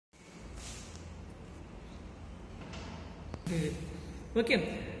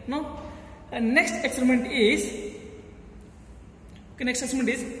Okay. Now next experiment is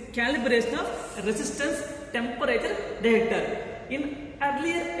calibration of resistance temperature detector. In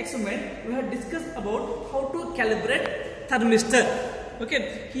earlier experiment we have discussed about how to calibrate thermistor.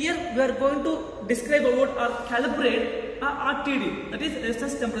 Okay, here we are going to describe about or calibrate RTD, that is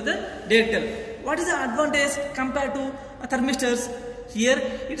resistance temperature detector. What is the advantage compared to thermistors? Here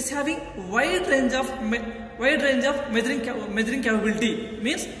it is having wide range of measuring capability.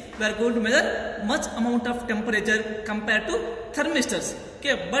 Means we are going to measure much amount of temperature compared to thermistors.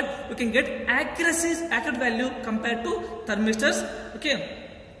 Okay, but we can get accurate value compared to thermistors. Okay,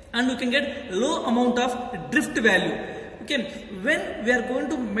 and we can get low amount of drift value. Okay, when we are going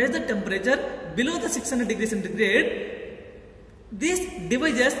to measure the temperature below the 600 degrees centigrade, these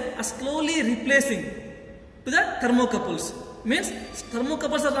devices are slowly replacing to the thermocouples. Means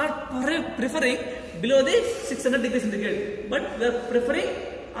thermocouples are not preferring below the 600 degrees centigrade, but we are preferring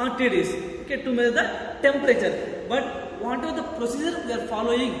RTDs, okay, to measure the temperature. But whatever the procedure we are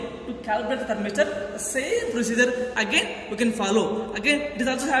following to calibrate the thermistor, the same procedure again we can follow. Again, it is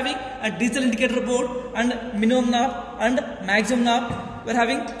also having a digital indicator board and minimum knob and maximum knob. We are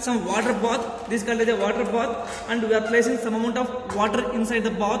having some water bath. This is called as a water bath, and we are placing some amount of water inside the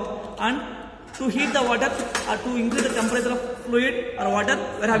bath, and to heat the water or to increase the temperature of fluid or water,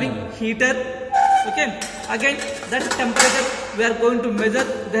 we are having heater. Okay, again that temperature we are going to measure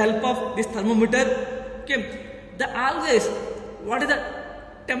with the help of this thermometer. Okay, the always what is the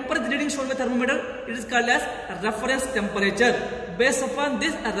temperature reading shown by thermometer? It is called as reference temperature. Based upon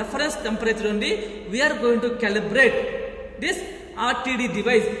this reference temperature only, we are going to calibrate this RTD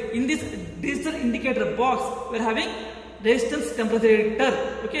device. In this digital indicator box, we are having resistance temperature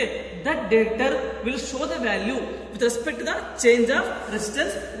detector. Okay, that detector will show the value with respect to the change of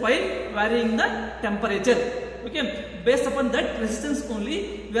resistance while varying the temperature. Okay, based upon that resistance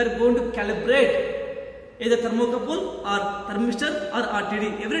only, we are going to calibrate either thermocouple or thermistor or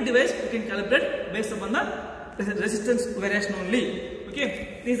RTD. Every device we can calibrate based upon the resistance variation only.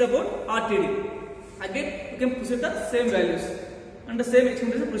 Okay, this is about RTD. Again, we can proceed the same values and the same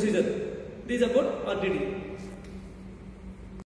experimental procedure. This is about RTD.